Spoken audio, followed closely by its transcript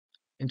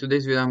In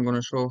today's video, I'm going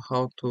to show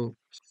how to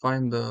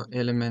find the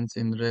elements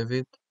in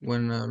Revit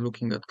when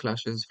looking at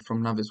clashes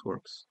from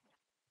Navisworks.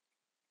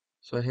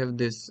 So I have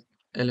this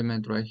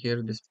element right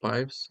here, these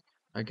pipes.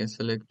 I can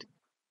select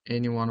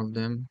any one of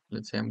them.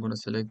 Let's say I'm going to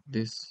select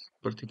this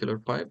particular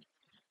pipe,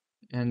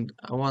 and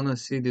I want to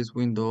see this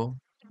window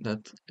that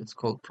it's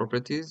called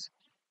properties,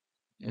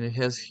 and it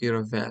has here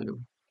a value.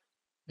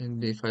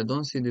 And if I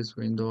don't see this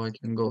window, I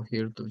can go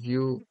here to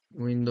view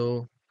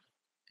window,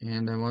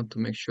 and I want to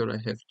make sure I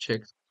have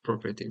checked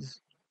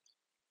properties.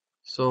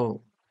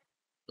 So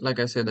like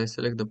I said, I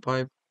select the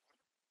pipe,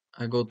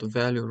 I go to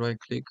value, right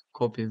click,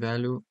 copy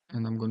value,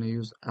 and I'm going to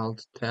use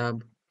Alt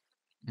Tab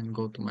and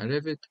go to my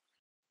Revit.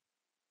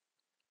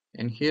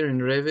 And here in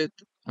Revit,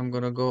 I'm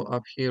going to go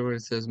up here where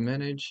it says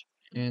manage,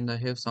 and I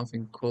have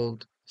something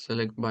called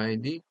select by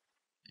ID.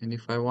 And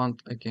if I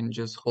want, I can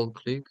just hold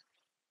click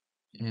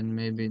and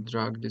maybe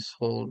drag this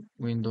whole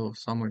window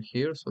somewhere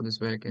here. So this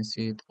way I can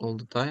see it all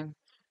the time.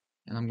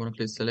 And I'm going to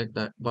click select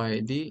that by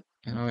ID,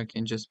 and now I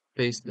can just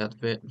paste that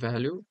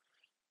value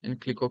and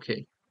click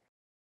OK.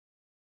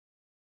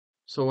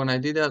 So when I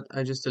did that,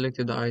 I just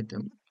selected the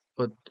item.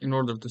 But in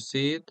order to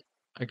see it,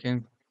 I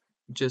can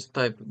just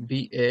type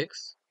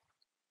BX.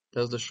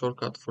 That's the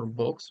shortcut for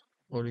box.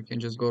 Or you can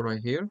just go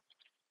right here.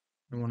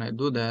 And when I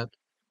do that,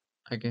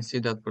 I can see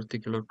that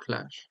particular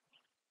clash.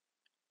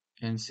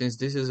 And since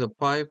this is a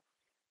pipe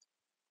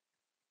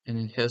and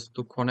it has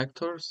two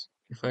connectors,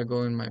 if I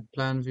go in my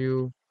plan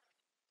view,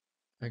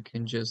 I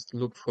can just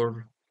look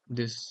for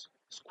these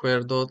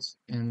square dots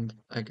and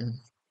I can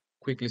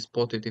quickly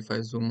spot it if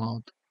I zoom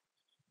out.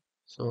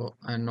 So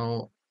I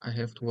know I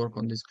have to work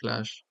on this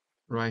clash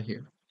right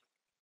here.